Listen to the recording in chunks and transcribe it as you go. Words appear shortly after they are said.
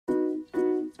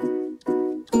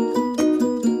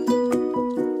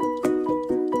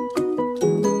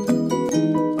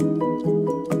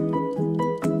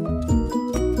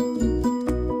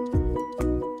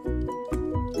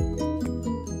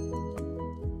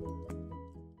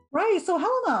Right. So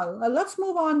Helena, let's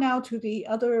move on now to the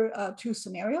other two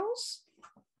scenarios.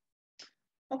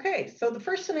 Okay, so the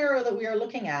first scenario that we are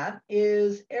looking at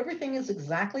is everything is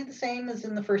exactly the same as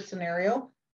in the first scenario,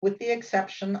 with the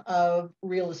exception of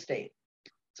real estate.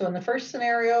 So in the first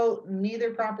scenario,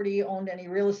 neither property owned any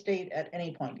real estate at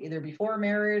any point, either before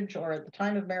marriage or at the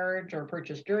time of marriage or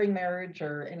purchased during marriage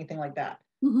or anything like that.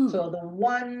 So the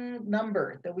one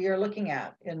number that we are looking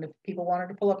at, and if people wanted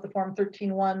to pull up the Form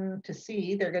 13-1 to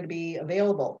see, they're going to be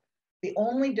available. The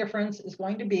only difference is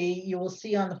going to be, you will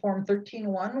see on the Form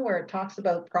 13-1 where it talks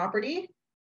about property,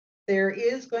 there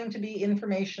is going to be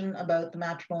information about the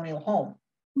matrimonial home.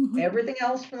 Everything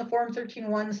else from the Form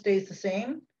 13-1 stays the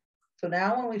same. So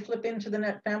now when we flip into the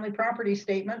net family property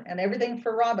statement, and everything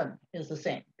for Robin is the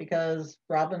same, because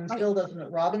Robin still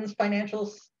doesn't, Robin's financial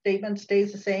statement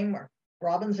stays the same, or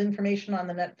Robin's information on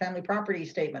the net family property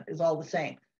statement is all the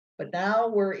same. But now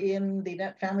we're in the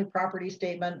net family property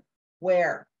statement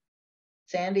where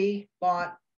Sandy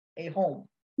bought a home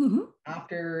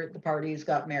after the parties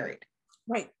got married.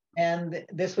 Right. And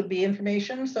this would be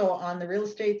information. So on the real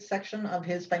estate section of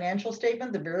his financial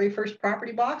statement, the very first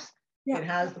property box, it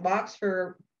has the box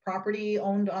for property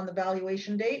owned on the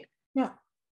valuation date. Yeah.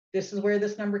 This is where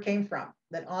this number came from,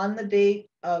 that on the date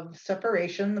of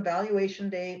separation, the valuation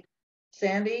date,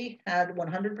 Sandy had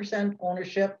 100%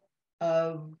 ownership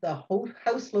of the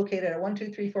house located at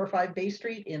 12345 Bay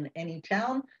Street in any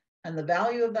town. And the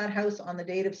value of that house on the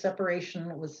date of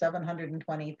separation was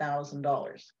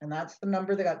 $720,000. And that's the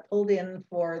number that got pulled in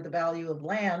for the value of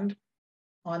land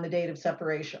on the date of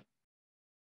separation.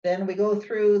 Then we go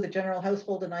through the general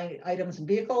household and items and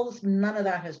vehicles. None of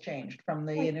that has changed from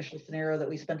the initial scenario that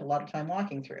we spent a lot of time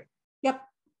walking through. Yep.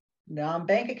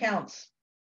 Non-bank accounts,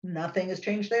 nothing has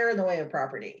changed there in the way of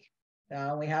property.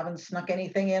 We haven't snuck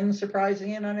anything in,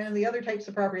 surprising in on any of the other types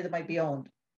of property that might be owned.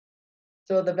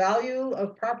 So the value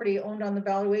of property owned on the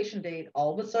valuation date,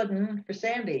 all of a sudden for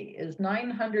Sandy, is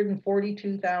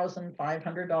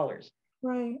 $942,500.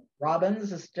 Right.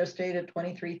 Robin's is just stated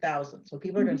 23,000. So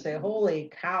people are going to say,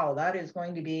 holy cow, that is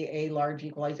going to be a large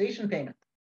equalization payment.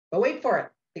 But wait for it,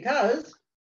 because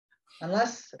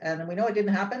unless, and we know it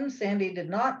didn't happen, Sandy did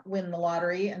not win the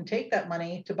lottery and take that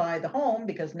money to buy the home,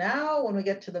 because now when we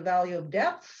get to the value of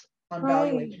deaths on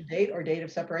valuation date or date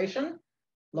of separation,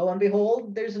 lo and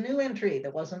behold, there's a new entry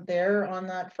that wasn't there on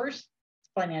that first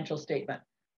financial statement.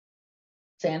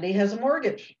 Sandy has a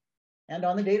mortgage. And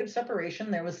on the date of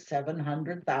separation, there was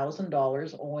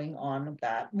 $700,000 owing on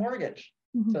that mortgage.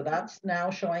 So that's now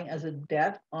showing as a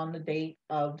debt on the date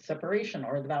of separation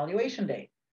or the valuation date.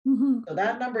 So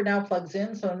that number now plugs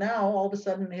in. So now all of a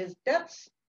sudden his debts,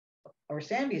 or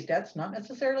Sandy's debts, not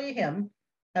necessarily him,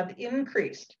 have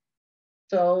increased.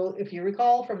 So if you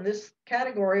recall from this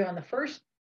category on the first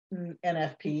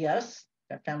NFPS,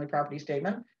 that family property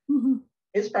statement,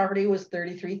 his property was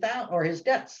 33,000, or his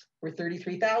debts were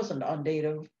 33,000 on date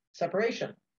of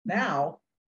separation. Now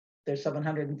there's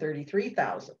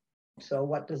 733,000. So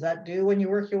what does that do when you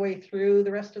work your way through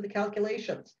the rest of the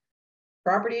calculations?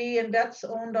 Property and debts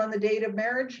owned on the date of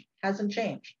marriage hasn't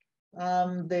changed.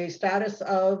 The status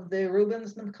of the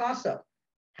Rubens and the Picasso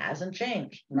hasn't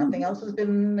changed. Nothing else has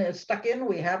been stuck in.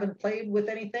 We haven't played with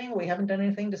anything. We haven't done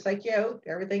anything to psych you out.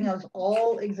 Everything is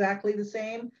all exactly the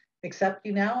same, except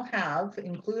you now have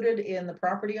included in the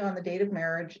property on the date of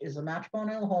marriage is a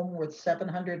matrimonial home worth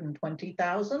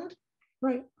 $720,000.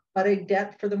 Right. But a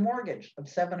debt for the mortgage of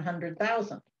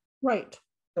 $700,000. Right.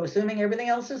 So assuming everything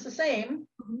else is the same,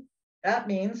 that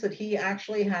means that he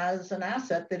actually has an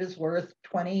asset that is worth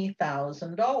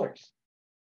 $20,000.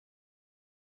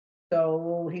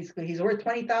 So he's worth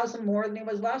 $20,000 more than he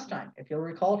was last time. If you'll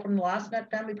recall from the last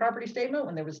net family property statement,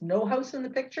 when there was no house in the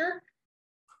picture,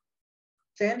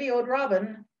 Sandy owed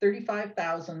Robin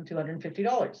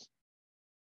 $35,250.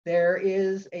 There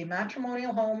is a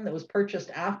matrimonial home that was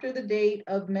purchased after the date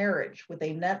of marriage with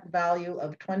a net value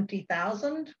of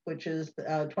 $20,000, which is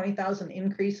a $20,000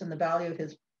 increase in the value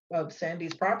of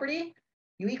Sandy's property.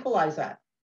 You equalize that.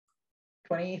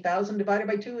 20,000 divided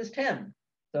by 2 is 10.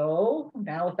 So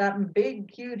now with that big,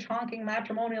 huge, honking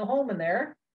matrimonial home in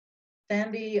there,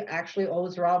 Sandy actually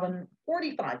owes Robin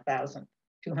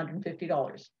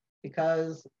 $45,250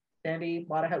 because Sandy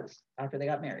bought a house after they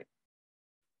got married.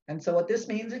 And so what this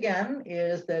means again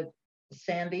is that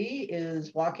Sandy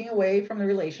is walking away from the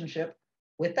relationship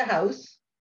with the house,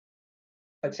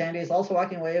 but Sandy is also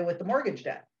walking away with the mortgage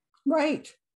debt. Right.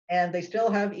 And they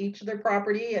still have each of their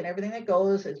property and everything that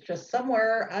goes. It's just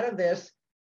somewhere out of this,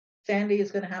 Sandy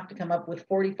is going to have to come up with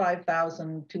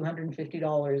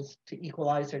 $45,250 to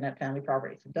equalize their net family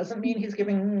properties. It doesn't mean he's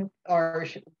giving, or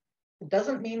It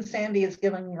doesn't mean Sandy is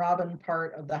giving Robin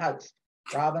part of the house.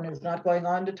 Robin is not going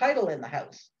on to title in the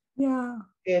house. Yeah.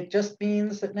 It just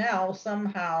means that now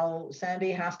somehow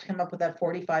Sandy has to come up with that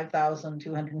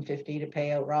 45,250 to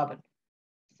pay out Robin.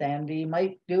 Sandy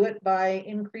might do it by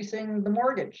increasing the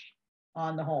mortgage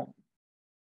on the home.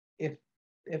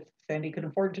 If Sandy could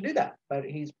afford to do that, but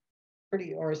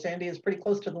Sandy is pretty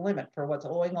close to the limit for what's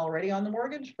owing already on the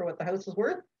mortgage for what the house is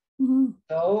worth. Mm-hmm.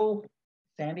 So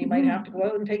Sandy might have to go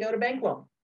out and take out a bank loan.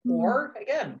 Mm-hmm. Or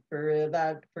again,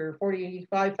 for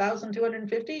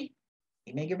 45,250,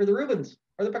 he may give her the Rubens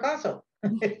or the Picasso.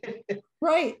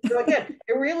 Right. So again,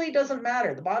 it really doesn't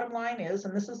matter. The bottom line is,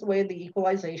 and this is the way the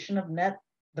equalization of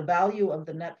the value of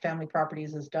the net family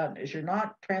properties is done, is you're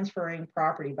not transferring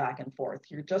property back and forth.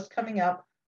 You're just coming up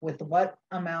with what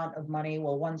amount of money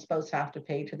will one spouse have to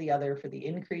pay to the other for the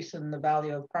increase in the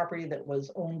value of property that was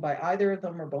owned by either of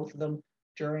them or both of them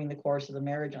during the course of the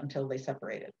marriage until they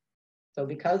separated. So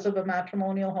because of a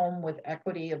matrimonial home with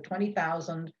equity of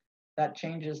 20,000, that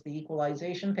changes the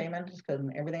equalization payment because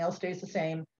everything else stays the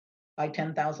same by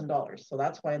 $10,000. So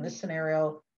that's why in this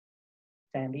scenario,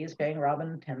 Sandy is paying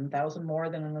Robin 10,000 more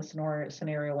than in the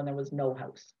scenario when there was no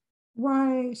house.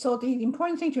 Right. So the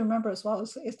important thing to remember as well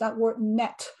is that word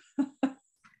net.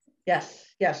 Yes.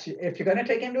 If you're going to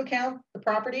take into account the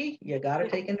property, you got to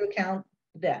take into account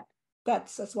the debt.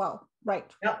 Debts as well. Right.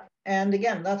 Yep. And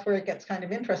again, that's where it gets kind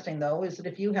of interesting, though, is that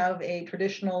if you have a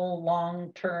traditional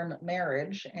long-term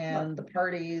marriage and the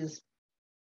parties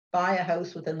buy a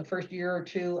house within the first year or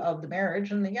two of the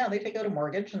marriage, and they take out a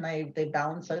mortgage and they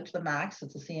balance out to the max.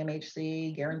 It's a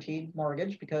CMHC guaranteed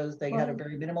mortgage because they had a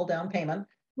very minimal down payment.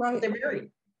 Right. But they're married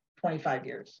 25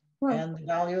 years. Right. And the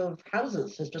value of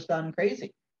houses has just gone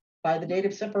crazy. By the date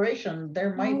of separation,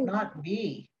 there might not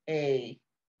be a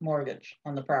mortgage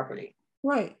on the property.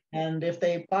 Right. And if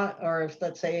they bought, or if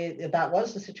let's say if that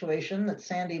was the situation that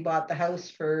Sandy bought the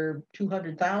house for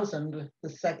 200,000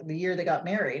 the year they got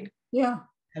married. Yeah.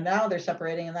 And now they're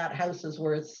separating and that house is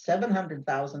worth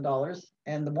 $700,000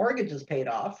 and the mortgage is paid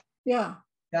off. Yeah.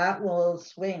 That will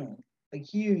swing a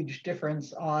huge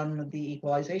difference on the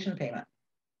equalization payment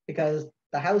because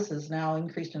the house is now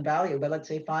increased in value by, let's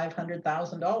say,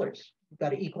 $500,000. You've got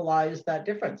to equalize that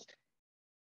difference.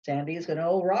 Sandy is going to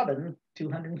owe Robin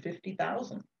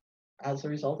 $250,000 as a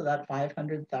result of that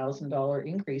 $500,000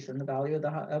 increase in the value of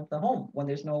the home when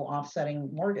there's no offsetting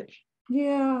mortgage.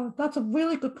 Yeah, that's a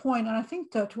really good point. And I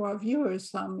think that to our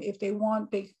viewers, if they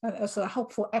want as a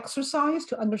helpful exercise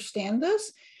to understand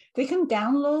this, they can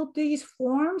download these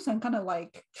forms and kind of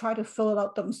like try to fill it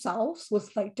out themselves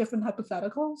with like different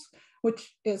hypotheticals,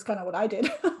 which is kind of what I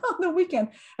did on the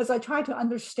weekend as I tried to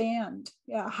understand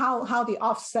how the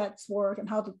offsets work and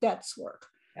how the debts work.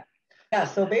 Yeah,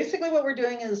 so basically what we're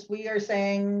doing is we are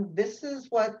saying this is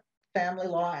what Family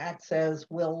Law Act says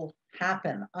will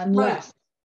happen unless.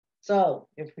 So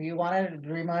if you wanted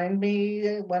to remind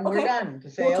me when we're done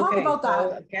to say, we'll talk about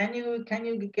that. Can you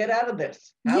get out of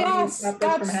this? How do you stop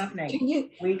this from happening?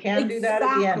 We can do that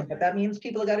at the end, but that means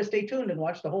people have got to stay tuned and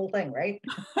watch the whole thing, right?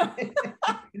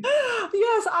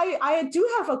 Yes, I do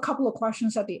have a couple of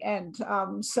questions at the end.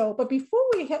 But before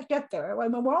we get there, I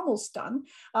mean, we're almost done.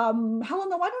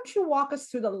 Helena, why don't you walk us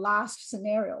through the last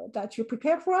scenario that you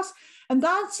prepared for us? And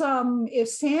that's if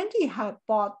Sandy had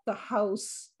bought the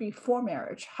house before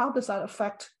marriage, how does that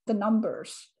affect the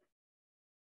numbers?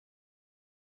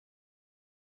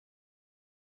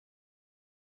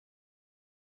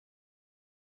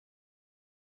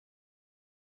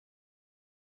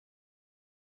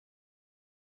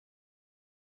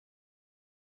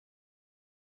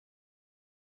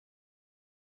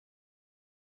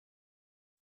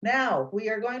 Now we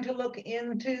are going to look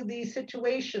into the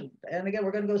situation. And again,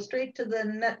 we're going to go straight to the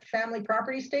net family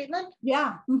property statement.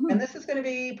 Yeah. Mm-hmm. And this is going to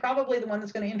be probably the one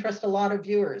that's going to interest a lot of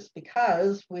viewers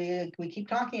because we keep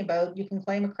talking about you can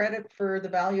claim a credit for the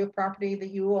value of property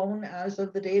that you own as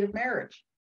of the date of marriage.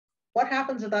 What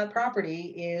happens if that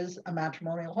property is a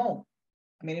matrimonial home?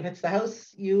 I mean, if it's the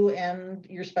house you and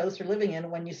your spouse are living in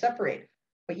when you separate,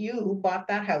 but you bought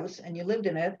that house and you lived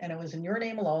in it and it was in your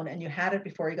name alone and you had it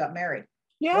before you got married.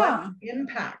 Yeah. What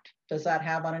impact does that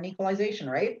have on an equalization,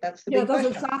 right? That's the big question. Yeah,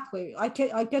 that's exactly.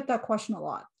 I get that question a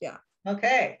lot. Yeah.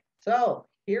 Okay, so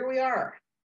here we are.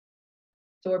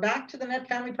 So we're back to the net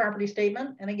family property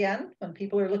statement. And again, when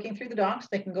people are looking through the docs,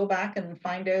 they can go back and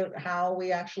find out how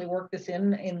we actually work this in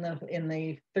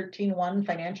the 13.1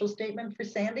 financial statement for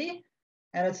Sandy.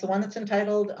 And it's the one that's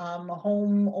entitled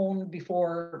Home Owned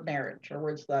Before Marriage, or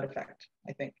words to that effect,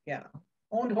 I think. Yeah,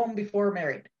 owned home before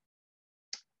married.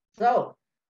 So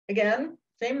again,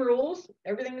 same rules.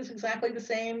 Everything is exactly the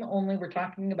same, only we're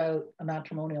talking about a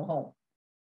matrimonial home.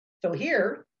 So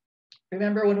here,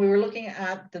 remember when we were looking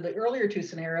at the earlier two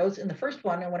scenarios, in the first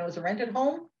one, and when it was a rented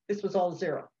home, this was all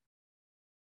zero.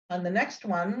 On the next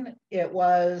one, it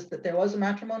was that there was a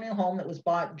matrimonial home that was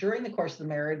bought during the course of the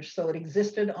marriage, so it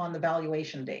existed on the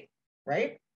valuation date,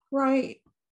 right? Right.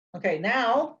 Okay,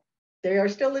 now they are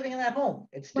still living in that home.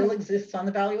 It still Right. exists on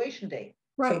the valuation date.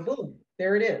 So Right. boom,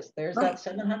 there it is. There's Right. that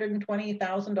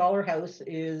 $720,000 house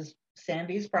is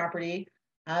Sandy's property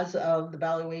as of the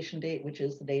valuation date, which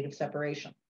is the date of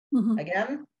separation. Mm-hmm.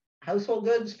 Again, household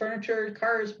goods, furniture,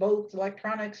 cars, boats,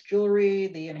 electronics, jewelry,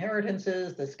 the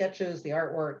inheritances, the sketches, the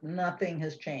artwork, nothing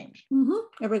has changed.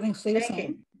 Mm-hmm. Everything stays the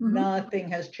same. Mm-hmm.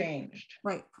 Nothing has changed.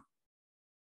 Right.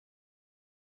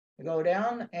 You go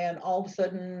down and all of a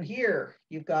sudden here,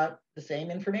 you've got the same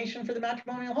information for the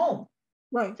matrimonial home.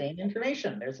 Right. Same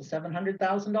information. There's a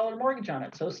 $700,000 mortgage on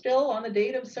it. So still on the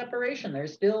date of separation,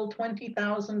 there's still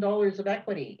 $20,000 of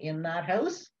equity in that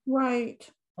house. Right.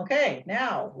 Okay,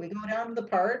 now we go down to the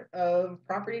part of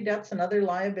property debts and other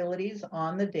liabilities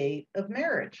on the date of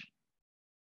marriage.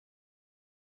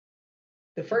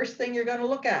 The first thing you're going to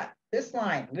look at, this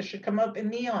line, this should come up in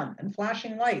neon and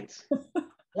flashing lights.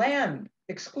 Land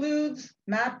excludes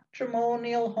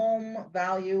matrimonial home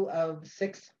value of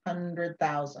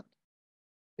 $600,000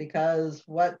 because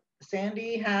what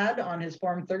Sandy had on his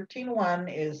form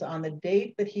 13-1 is on the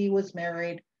date that he was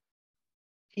married,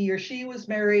 he or she was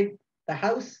married, the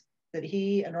house that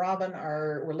he and Robin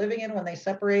were living in when they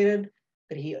separated,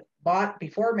 that he bought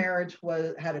before marriage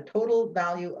had a total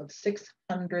value of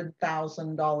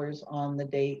 $600,000 on the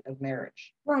date of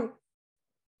marriage. Right.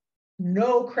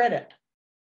 No credit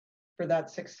for that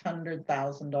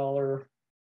 $600,000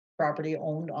 property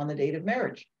owned on the date of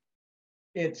marriage.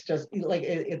 It's just like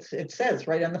it says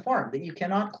right on the form that you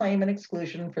cannot claim an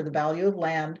exclusion for the value of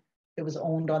land that was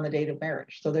owned on the date of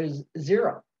marriage. So there's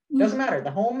zero. Doesn't matter. The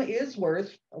home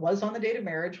was on the date of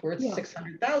marriage worth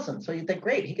 $600,000. So you think,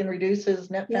 great, he can reduce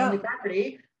his net family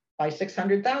property by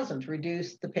 $600,000 to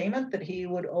reduce the payment that he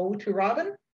would owe to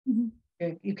Robin.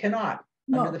 Mm-hmm. You cannot.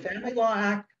 No. Under the Family Law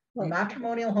Act, a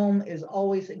matrimonial home is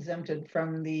always exempted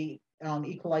from the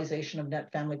equalization of net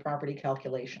family property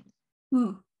calculations.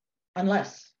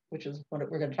 Unless, which is what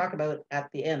we're going to talk about at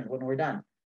the end when we're done.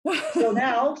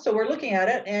 So we're looking at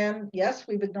it, and yes,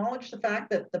 we've acknowledged the fact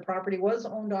that the property was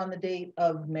owned on the date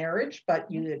of marriage, but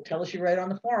it tells you right on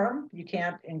the form, you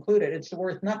can't include it. It's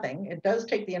worth nothing. It does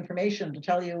take the information to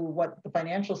tell you what the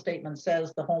financial statement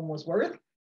says the home was worth,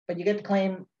 but you get to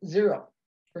claim zero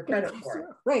for credit for it.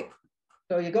 Right.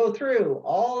 So you go through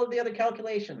all of the other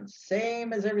calculations,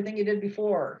 same as everything you did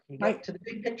before. You get to the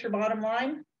big picture bottom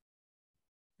line.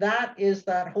 That is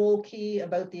that whole key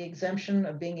about the exemption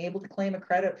of being able to claim a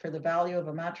credit for the value of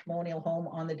a matrimonial home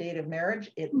on the date of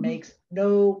marriage. It makes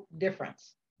no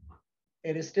difference.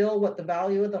 It is still what the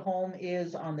value of the home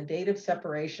is on the date of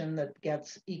separation that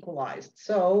gets equalized.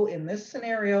 So in this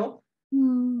scenario,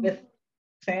 with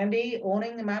Sandy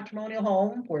owning the matrimonial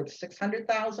home worth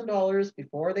 $600,000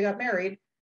 before they got married,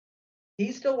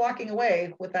 he's still walking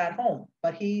away with that home,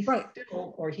 but he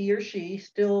still, or he or she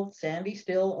still, Sandy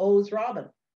still owes Robin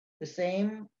the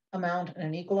same amount in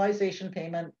an equalization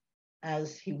payment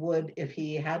as he would if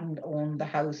he hadn't owned the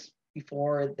house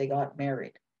before they got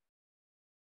married.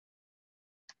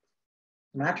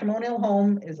 Matrimonial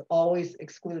home is always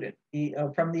excluded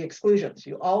from the exclusions.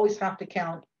 You always have to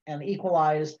count and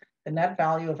equalize the net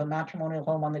value of a matrimonial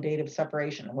home on the date of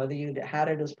separation, whether you had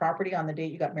it as property on the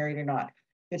date you got married or not.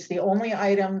 It's the only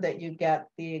item that you get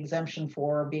the exemption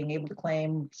for being able to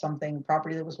claim something,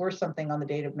 property that was worth something on the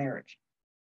date of marriage.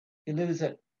 You lose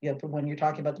it when you're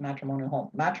talking about the matrimonial home.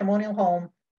 Matrimonial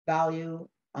home value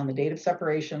on the date of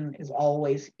separation is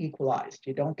always equalized.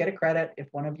 You don't get a credit if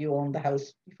one of you owned the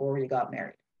house before you got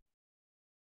married.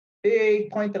 Big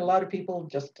point that a lot of people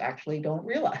just actually don't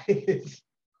realize.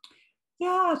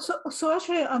 Yeah, so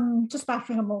actually, just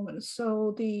backtracking a moment.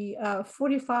 So the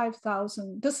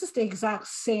 45,000, this is the exact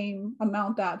same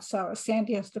amount that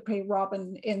Sandy has to pay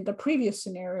Robin in the previous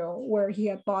scenario where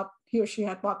he or she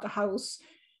had bought the house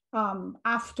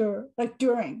after, like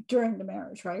during the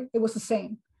marriage, right? It was the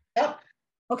same. Yep.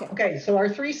 Okay, so our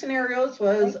three scenarios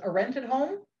was a rented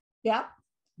home. Yeah.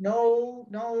 No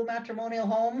matrimonial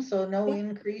home, so no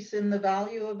increase in the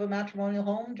value of a matrimonial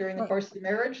home during the course of the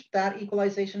marriage. That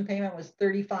equalization payment was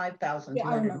 $35,250. Yeah,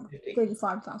 I remember.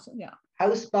 35,000. Yeah.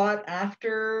 House bought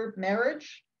after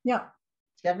marriage. Yeah.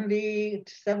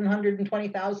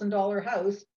 $720,000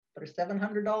 house, but a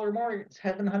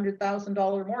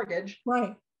 $700,000 mortgage.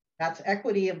 Right. That's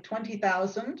equity of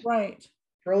 $20,000. Right.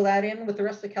 Throw that in with the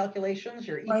rest of the calculations.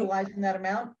 You're equalizing that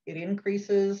amount. It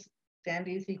increases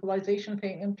Sandy's equalization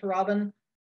payment to Robin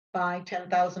by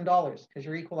 $10,000 because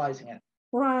you're equalizing it.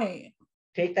 Right.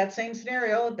 Take that same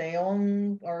scenario, they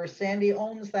own, or Sandy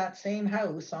owns that same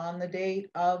house on the date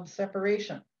of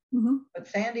separation. Mm-hmm. But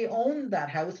Sandy owned that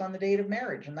house on the date of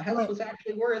marriage, and the house Right. was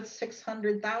actually worth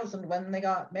 $600,000 when they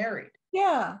got married.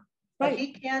 Yeah. But Right.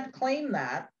 he can't claim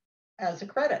that as a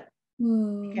credit. He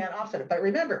Mm, can't offset it. But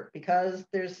remember, because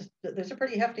there's a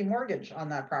pretty hefty mortgage on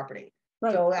that property.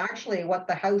 right. So actually what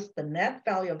the net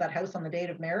value of that house on the date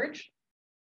of marriage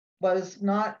was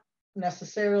not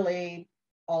necessarily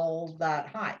all that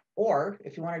high. Or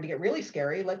if you wanted to get really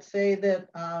scary, let's say that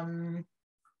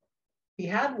he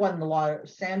had won the lottery,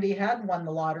 Sandy had won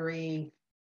the lottery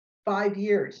 5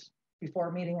 years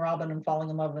before meeting Robin and falling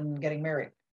in love and getting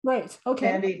married. Right. Okay.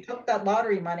 Sandy took that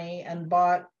lottery money and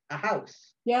bought a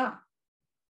house. Yeah.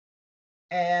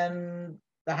 And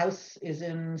the house is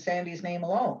in Sandy's name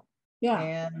alone. Yeah.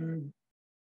 And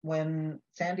when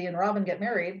Sandy and Robin get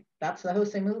married, that's the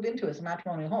house they move into as a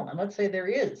matrimonial home. And let's say there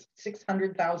is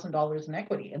 $600,000 in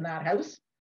equity in that house.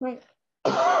 Right.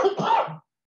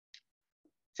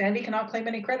 Sandy cannot claim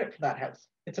any credit for that house.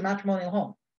 It's a matrimonial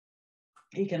home.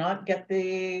 He cannot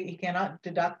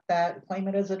deduct that, claim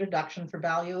it as a deduction for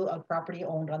value of property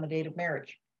owned on the date of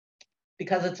marriage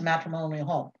because it's a matrimonial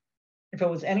home. If it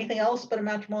was anything else but a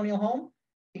matrimonial home,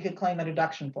 he could claim a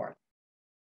deduction for it.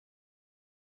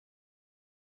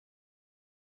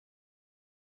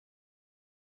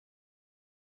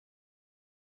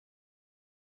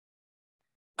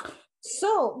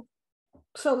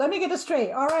 So let me get this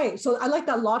straight. All right. So I like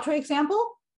that lottery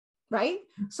example, right?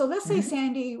 So let's say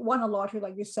Sandy won a lottery,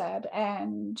 like you said,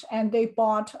 and they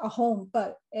bought a home,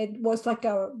 but it was like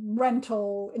a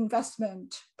rental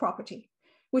investment property,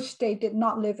 which they did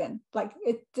not live in. Like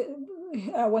it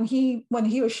when he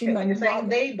or she Okay, met when you're saying Robin,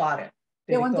 they bought it,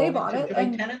 did when it they go bought into it, joint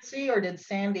and tenancy, or did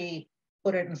Sandy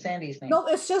put it in Sandy's name? no,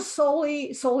 it's just solely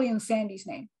in Sandy's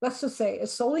name. Let's just say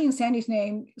it's solely in Sandy's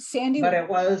name. Sandy, But it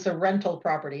was a rental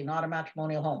property, not a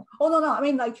matrimonial home. oh no, I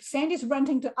mean like Sandy's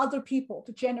renting to other people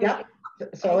to generate. Yeah.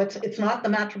 So right? It's not the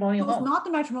matrimonial home. It's not the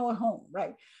matrimonial home,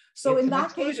 right? So in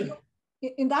that case,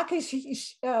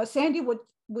 Sandy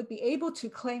would be able to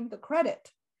claim the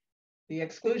credit. The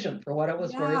exclusion for what it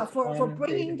was worth. For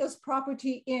bringing this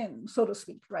property in, so to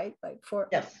speak, right? Like for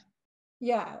yes.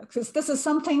 Yeah, because this is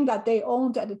something that they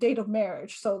owned at the date of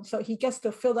marriage. So he gets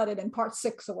to fill that in part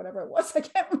 6 or whatever it was. I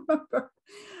can't remember.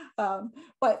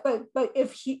 But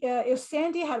if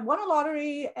Sandy had won a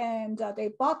lottery and they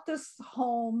bought this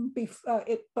home,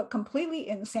 but completely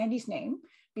in Sandy's name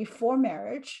before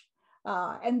marriage,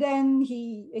 and then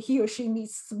he or she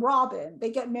meets Robin,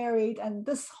 they get married, and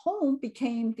this home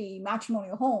became the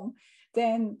matrimonial home,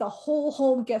 then the whole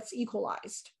home gets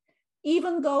equalized,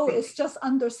 even though it's just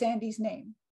under Sandy's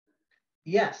name.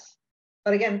 Yes.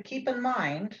 But again, keep in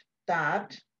mind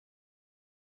that,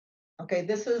 okay,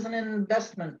 this is an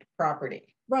investment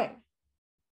property. Right.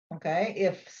 Okay.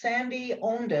 If Sandy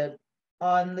owned it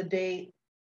on the date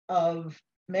of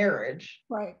marriage,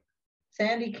 right,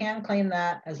 Sandy can claim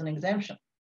that as an exemption.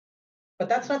 But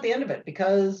that's not the end of it,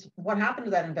 because what happened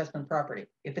to that investment property?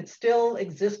 If it still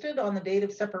existed on the date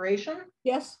of separation,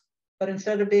 yes, but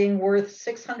instead of being worth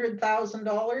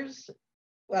 $600,000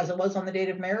 as it was on the date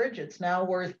of marriage, it's now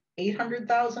worth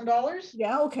 $800,000.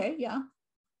 Yeah, okay, yeah.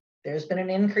 There's been an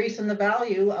increase in the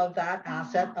value of that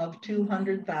asset of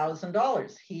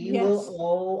 $200,000. He will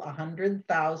owe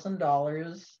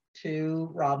 $100,000 to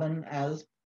Robin as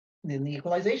in the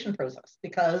equalization process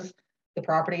because the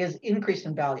property has increased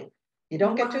in value. You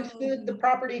don't get to exclude the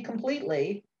property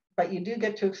completely, but you do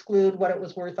get to exclude what it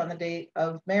was worth on the date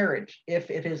of marriage if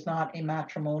it is not a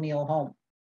matrimonial home.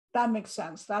 That makes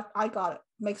sense. That I got it.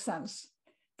 Makes sense.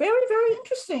 Very, very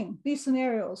interesting, these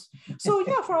scenarios. So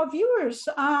yeah, for our viewers,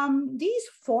 these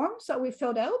forms that we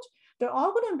filled out, they're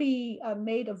all going to be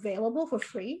made available for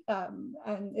free. I'm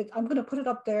going to put it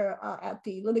up there at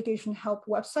the Litigation Help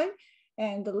website.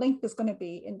 And the link is going to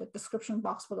be in the description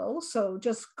box below. So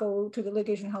just go to the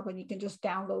Litigation Help and you can just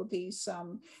download these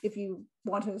if you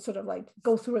want to sort of like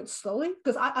go through it slowly.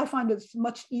 Because I find it's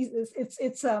much easier.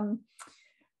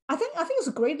 I think it's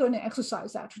a great learning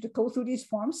exercise actually to go through these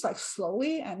forms like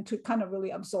slowly and to kind of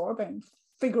really absorb and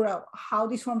figure out how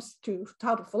to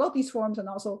fill out these forms and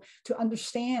also to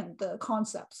understand the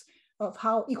concepts of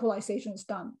how equalization is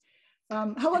done.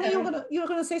 Helena, you were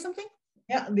gonna say something?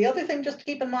 Yeah, the other thing just to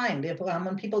keep in mind, if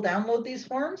when people download these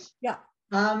forms,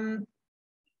 the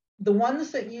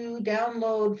ones that you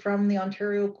download from the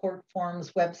Ontario Court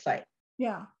Forms website,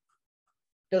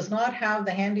 does not have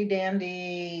the handy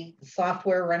dandy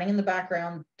software running in the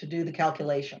background to do the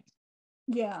calculations.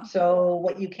 Yeah. So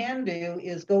what you can do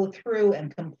is go through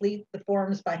and complete the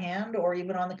forms by hand or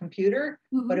even on the computer,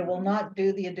 but it will not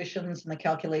do the additions and the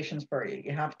calculations for you.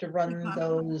 You have to run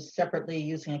those separately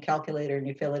using a calculator and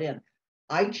you fill it in.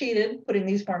 I cheated putting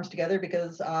these forms together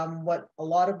because what a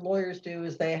lot of lawyers do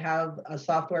is they have a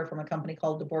software from a company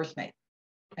called DivorceMate.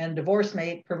 And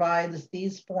DivorceMate provides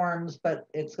these forms, but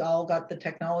it's all got the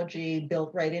technology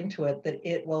built right into it that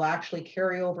it will actually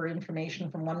carry over information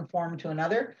from one form to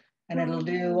another. And it'll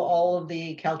do all of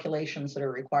the calculations that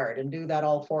are required and do that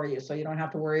all for you. So you don't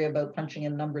have to worry about punching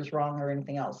in numbers wrong or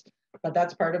anything else. But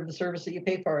that's part of the service that you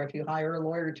pay for if you hire a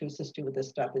lawyer to assist you with this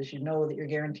stuff, is you know that you're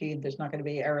guaranteed there's not going to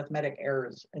be arithmetic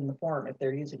errors in the form if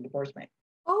they're using DivorceMate.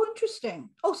 Oh, interesting.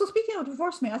 Oh, so speaking of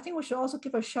DivorceMate, I think we should also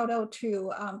give a shout out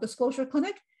to Disclosure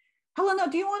Clinic. Helena,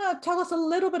 do you want to tell us a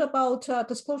little bit about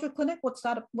Disclosure Clinic? What's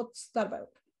that about?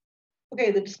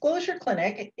 Okay, the Disclosure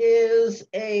Clinic is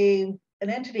an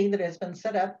entity that has been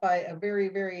set up by a very,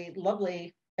 very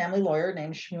lovely family lawyer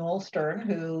named Shmuel Stern,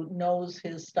 who knows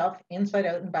his stuff inside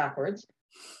out and backwards.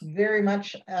 Very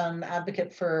much an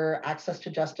advocate for access to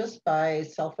justice by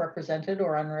self-represented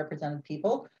or unrepresented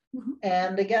people.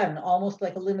 And again, almost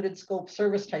like a limited scope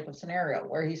service type of scenario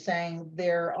where he's saying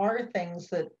there are things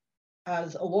that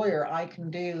as a lawyer I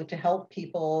can do to help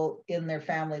people in their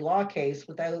family law case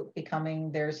without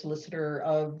becoming their solicitor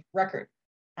of record.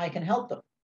 I can help them.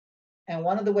 And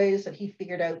one of the ways that he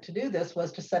figured out to do this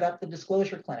was to set up the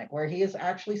Disclosure Clinic, where he has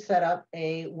actually set up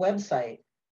a website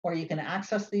where you can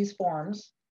access these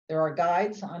forms. There are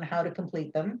guides on how to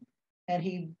complete them. And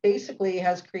he basically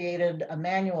has created a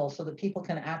manual so that people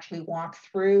can actually walk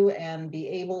through and be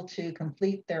able to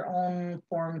complete their own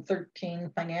Form 13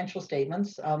 financial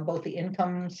statements, both the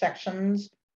income sections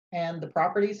and the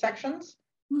property sections,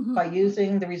 by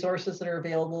using the resources that are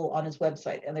available on his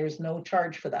website. And there's no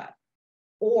charge for that.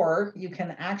 Or you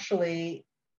can actually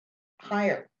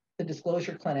hire the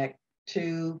Disclosure Clinic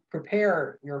to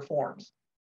prepare your forms.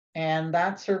 And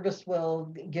that service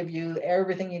will give you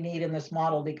everything you need in this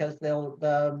model because the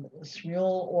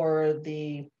Shmuel or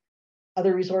the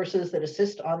other resources that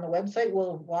assist on the website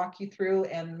will walk you through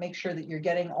and make sure that you're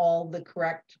getting all the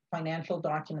correct financial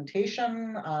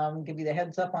documentation, give you the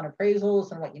heads up on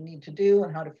appraisals and what you need to do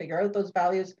and how to figure out those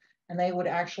values. And they would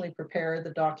actually prepare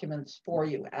the documents for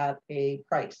you at a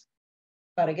price.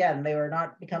 But again, they are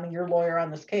not becoming your lawyer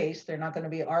on this case. They're not going to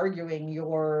be arguing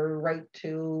your right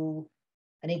to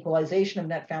an equalization of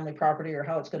net family property or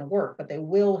how it's going to work, but they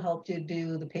will help you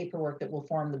do the paperwork that will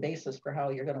form the basis for how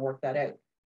you're going to work that out.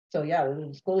 So yeah, the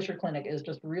Disclosure Clinic is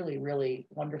just really, really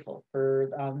wonderful for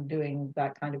doing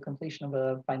that kind of completion of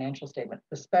a financial statement,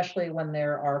 especially when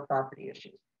there are property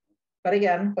issues. But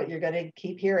again, what you're going to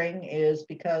keep hearing is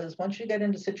because once you get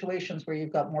into situations where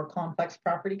you've got more complex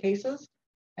property cases,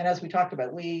 and as we talked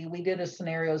about, we did a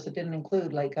scenarios that didn't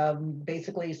include like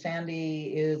basically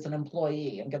Sandy is an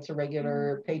employee and gets a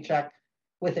regular paycheck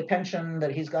with a pension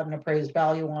that he's got an appraised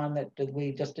value on that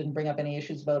we just didn't bring up any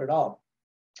issues about at all.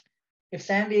 If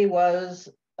Sandy was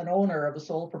an owner of a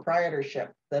sole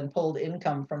proprietorship, then pulled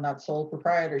income from that sole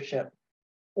proprietorship,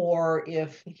 or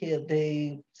if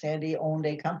Sandy owned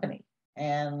a company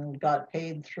and got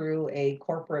paid through a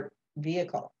corporate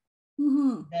vehicle,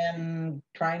 then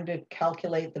trying to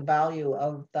calculate the value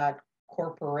of that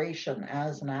corporation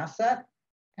as an asset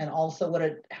and also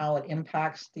how it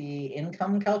impacts the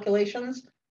income calculations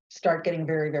start getting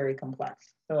very, very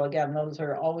complex. So again, those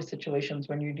are always situations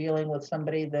when you're dealing with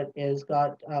somebody that is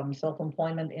got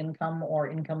self-employment income or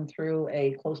income through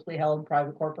a closely held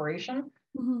private corporation.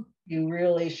 You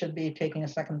really should be taking a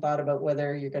second thought about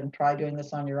whether you're going to try doing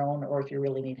this on your own or if you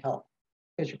really need help.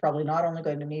 Because you're probably not only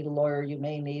going to need a lawyer, you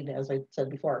may need, as I said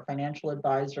before, a financial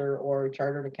advisor or a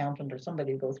chartered accountant or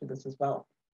somebody to go through this as well,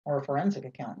 or a forensic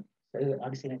accountant. So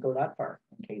I've seen it go that far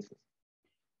in cases.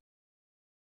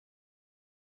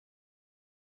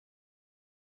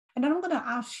 And then I'm going to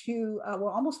ask you,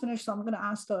 we're almost finished, so I'm going to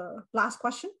ask the last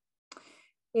question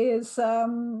is, do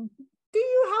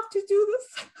you have to do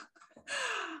this?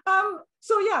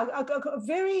 So yeah, a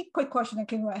very quick question that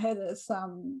came to my head is,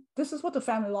 this is what the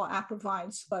Family Law Act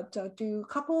provides, but do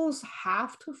couples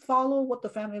have to follow what the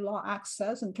Family Law Act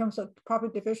says in terms of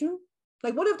property division?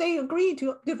 Like what if they agree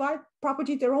to divide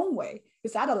property their own way?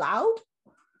 Is that allowed?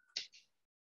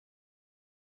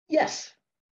 Yes.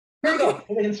 Here we go.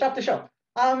 We can stop the show.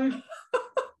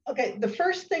 Okay, the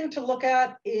first thing to look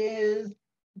at is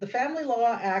the Family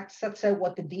Law Act sets out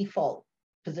what the default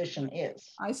position is.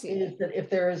 I see. Is that if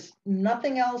there is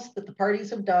nothing else that the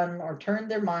parties have done or turned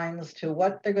their minds to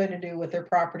what they're going to do with their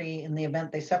property in the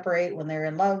event they separate, when they're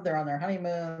in love, they're on their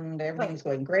honeymoon, everything's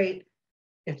going great,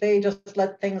 if they just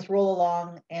let things roll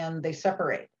along and they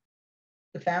separate,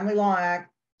 the Family Law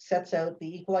Act sets out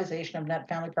the equalization of net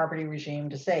family property regime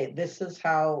to say this is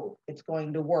how it's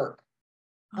going to work,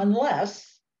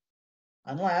 unless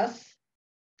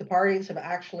the parties have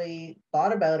actually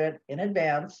thought about it in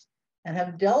advance and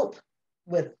have dealt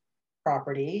with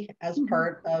property as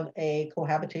part of a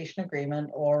cohabitation agreement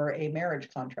or a marriage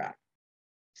contract.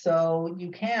 So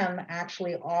you can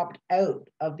actually opt out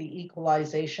of the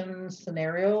equalization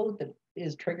scenario that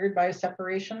is triggered by a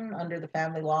separation under the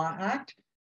Family Law Act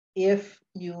if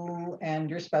you and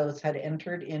your spouse had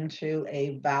entered into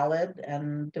a valid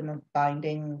and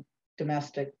binding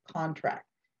domestic contract,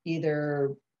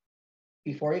 either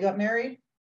before you got married,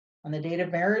 on the date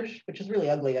of marriage, which is really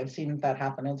ugly. I've seen that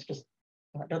happen. It's just,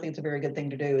 I don't think it's a very good thing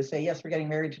to do, is say, yes, we're getting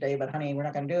married today, but honey, we're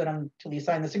not going to do it until you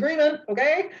sign this agreement,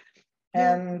 okay?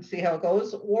 And see how it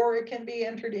goes. Or it can be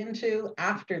entered into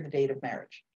after the date of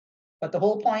marriage. But the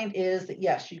whole point is that,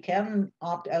 yes, you can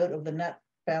opt out of the net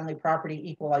family property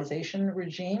equalization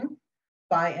regime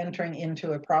by entering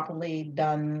into a properly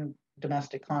done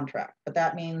domestic contract. But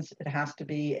that means it has to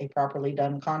be a properly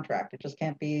done contract. It just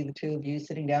can't be the two of you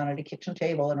sitting down at a kitchen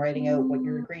table and writing out what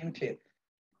you're agreeing to.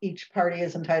 Each party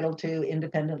is entitled to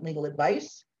independent legal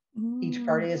advice. Each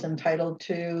party is entitled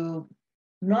to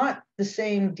not the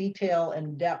same detail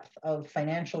and depth of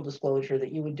financial disclosure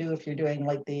that you would do if you're doing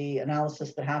like the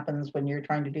analysis that happens when you're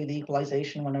trying to do the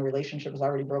equalization when a relationship is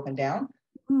already broken down,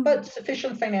 but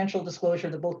sufficient financial disclosure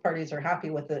that both parties are happy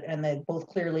with it and they both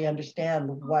clearly understand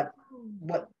what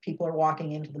people are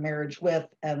walking into the marriage with,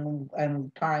 and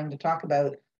trying to talk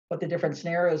about what the different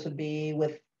scenarios would be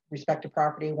with respect to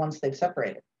property once they've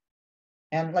separated.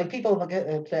 And like people like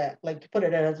to put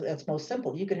it as it's most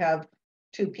simple, you could have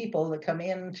two people that come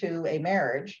into a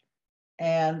marriage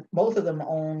and both of them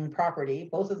own property,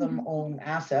 both of them own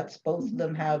assets, both of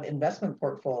them have investment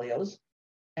portfolios,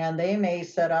 and they may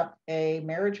set up a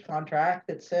marriage contract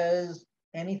that says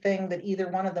anything that either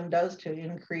one of them does to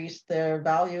increase the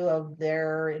value of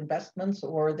their investments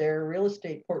or their real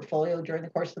estate portfolio during the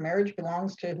course of the marriage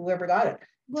belongs to whoever got it.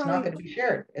 It's not going to be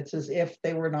shared. It's as if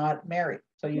they were not married.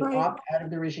 So you opt out of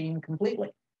the regime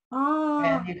completely.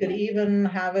 And you could even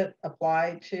have it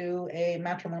apply to a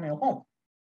matrimonial home.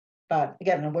 But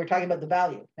again, we're talking about the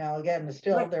value. Now, again,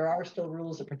 there are still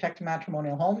rules that protect a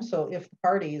matrimonial home. So if the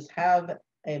parties have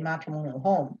a matrimonial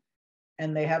home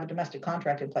and they have a domestic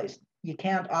contract in place, you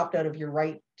can't opt out of your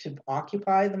right to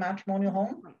occupy the matrimonial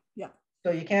home. Yeah.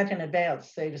 So you can't in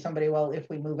advance say to somebody, well, if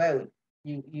we move out,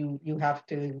 you have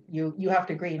to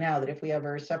agree now that if we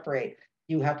ever separate,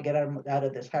 you have to get out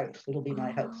of this house. It'll be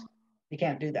my house. You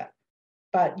can't do that.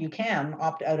 But you can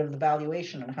opt out of the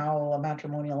valuation and how a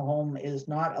matrimonial home is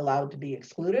not allowed to be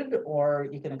excluded, or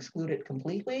you can exclude it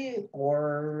completely,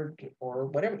 or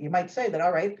whatever. You might say that,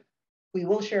 all right, we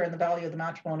will share in the value of the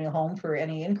matrimonial home for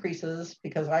any increases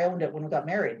because I owned it when we got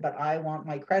married, but I want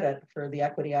my credit for the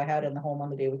equity I had in the home on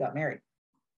the day we got married.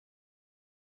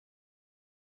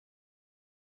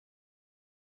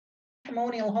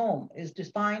 Matrimonial home is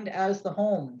defined as the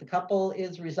home the couple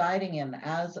is residing in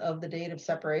as of the date of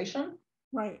separation.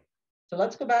 Right. So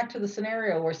let's go back to the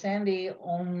scenario where Sandy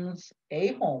owns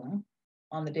a home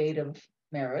on the date of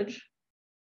marriage.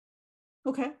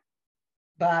 Okay.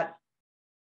 But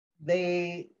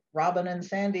Robin and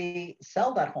Sandy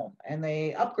sell that home and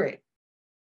they upgrade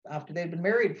after they've been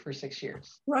married for 6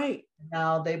 years. Right.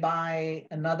 Now they buy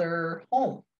another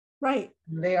home. Right.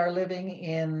 They are living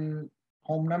in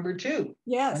home number 2.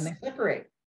 Yes. When they separate.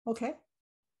 Okay.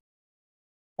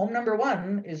 Home number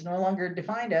 1 is no longer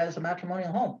defined as a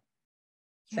matrimonial home.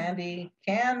 Sandy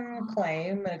can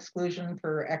claim an exclusion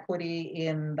for equity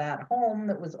in that home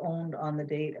that was owned on the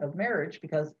date of marriage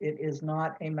because it is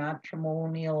not a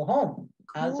matrimonial home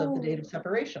as of the date of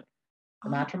separation. The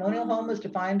matrimonial home is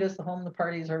defined as the home the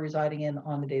parties are residing in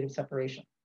on the date of separation.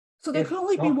 So there could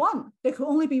only be one. There could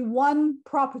only be one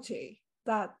property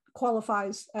that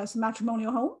qualifies as a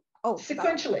matrimonial home?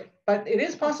 Sequentially, but it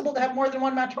is possible to have more than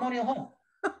one matrimonial home.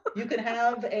 You could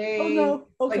have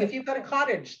like if you've got a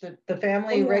cottage that the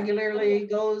family regularly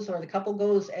goes, or the couple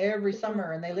goes every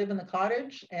summer and they live in the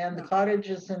cottage, and the cottage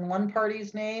is in one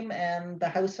party's name and the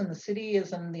house in the city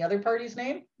is in the other party's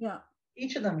name. Yeah.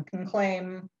 Each of them can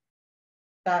claim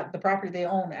that the property they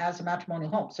own as a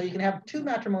matrimonial home. So you can have 2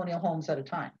 matrimonial homes at a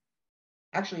time.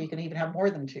 Actually, you can even have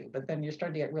more than 2, but then you're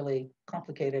starting to get really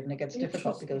complicated and it gets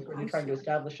difficult because when you're trying to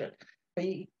establish it. But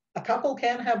a couple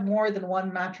can have more than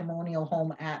one matrimonial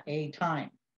home at a time.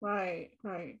 Right.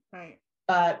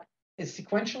 But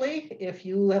sequentially, if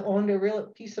you owned a real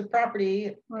piece of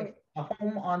property, a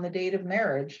home on the date of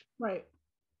marriage,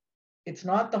 it's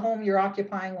not the home you're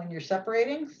occupying when you're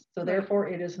separating. So Right. therefore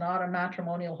it is not a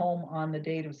matrimonial home on the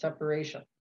date of separation.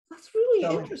 That's really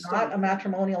So interesting. it's not a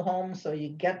matrimonial home, so you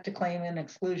get to claim an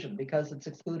exclusion because it's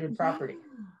excluded property.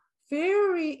 Yeah,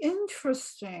 very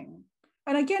interesting.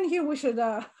 And again, here we should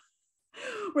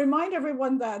remind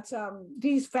everyone that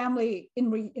these family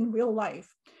in real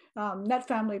life, net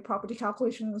family property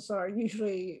calculations are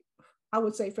usually, I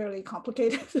would say, fairly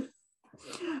complicated.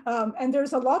 And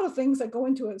there's a lot of things that go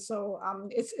into it. So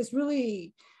it's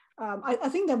really, I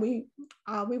think that we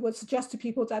would suggest to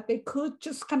people that they could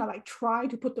just kind of like try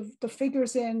to put the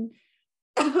figures in.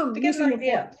 To get an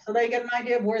idea, so they get an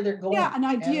idea of where they're going. Yeah, an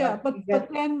idea, but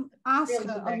then ask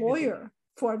a lawyer magnitude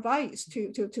for advice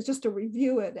to just to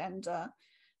review it and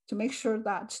to make sure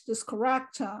that this is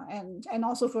correct, and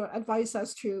also for advice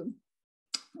as to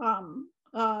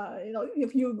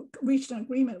if you reached an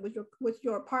agreement with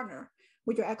your partner,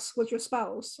 with your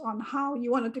spouse on how you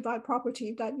want to divide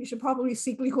property, that you should probably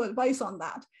seek legal advice on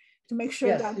that to make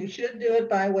sure that you should do it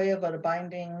by way of a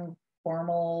binding,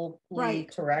 formally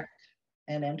correct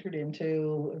and entered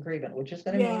into agreement, which is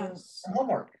going to mean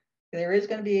homework. There is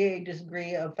going to be a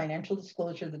degree of financial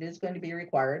disclosure that is going to be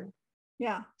required.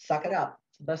 Yeah. Suck it up.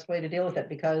 It's the best way to deal with it,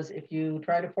 because if you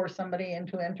try to force somebody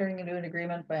into entering into an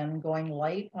agreement and going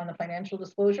light on the financial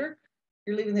disclosure,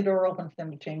 you're leaving the door open for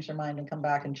them to change their mind and come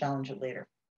back and challenge it later.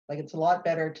 Like, it's a lot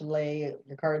better to lay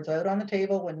your cards out on the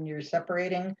table when you're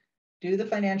separating, do the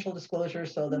financial disclosure,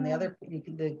 so then the other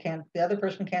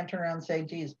person can't turn around and say,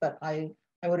 geez, but I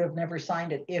would have never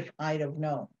signed it if I'd have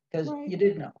known, because you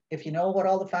did know. If you know what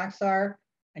all the facts are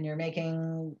and you're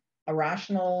making a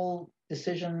rational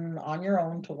decision on your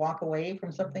own to walk away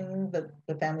from something that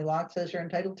the family law says you're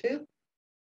entitled to,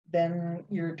 then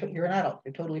you're an adult.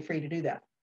 You're totally free to do that.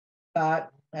 But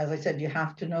as I said, you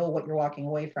have to know what you're walking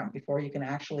away from before you can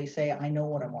actually say, I know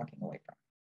what I'm walking away from.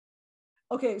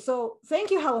 Okay, so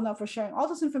thank you, Helena, for sharing all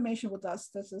this information with us.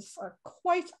 This is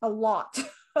quite a lot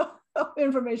of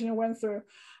information I went through.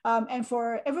 And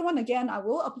for everyone, again, I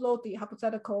will upload the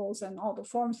hypotheticals and all the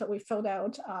forms that we filled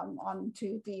out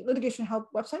onto the Litigation Help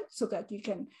website so that you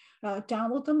can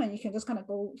download them and you can just kind of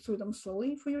go through them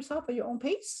slowly for yourself at your own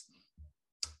pace.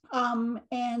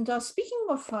 Speaking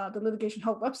of the Litigation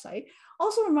Help website,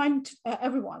 also remind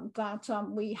everyone that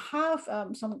we have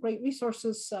some great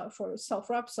resources for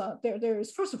self-reps.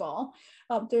 There's, first of all,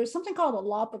 there's something called a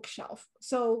law bookshelf.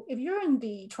 So if you're in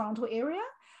the Toronto area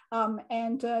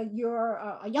and you're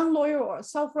a young lawyer or a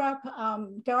self-rep,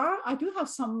 I do have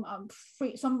some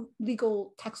some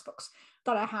legal textbooks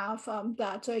that I have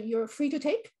that you're free to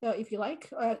take if you like.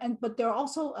 But there are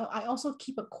also, I also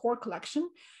keep a core collection,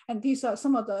 and these are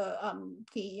some of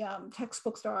the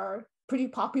textbooks that are pretty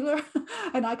popular,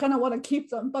 and I kind of want to keep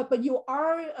them. But you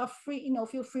are free,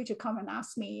 feel free to come and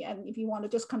ask me, and if you want to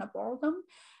just kind of borrow them,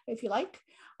 if you like.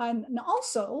 And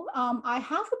also, I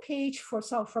have a page for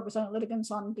self-represented litigants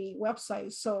on the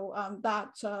website, so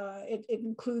it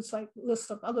includes like lists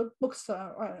of other books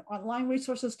or online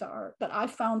resources that I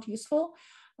found useful.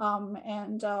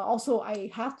 Also, I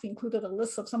have included a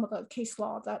list of some of the case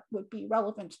law that would be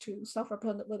relevant to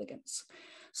self-represented litigants.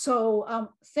 So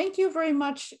thank you very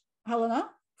much, Helena,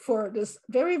 for this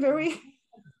very, very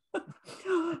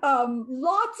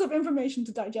lots of information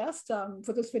to digest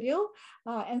for this video.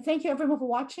 And thank you everyone for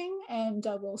watching, and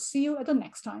we'll see you at the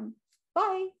next time.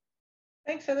 Bye.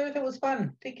 Thanks, Heather. That was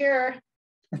fun. Take care.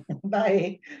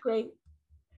 Bye. Great.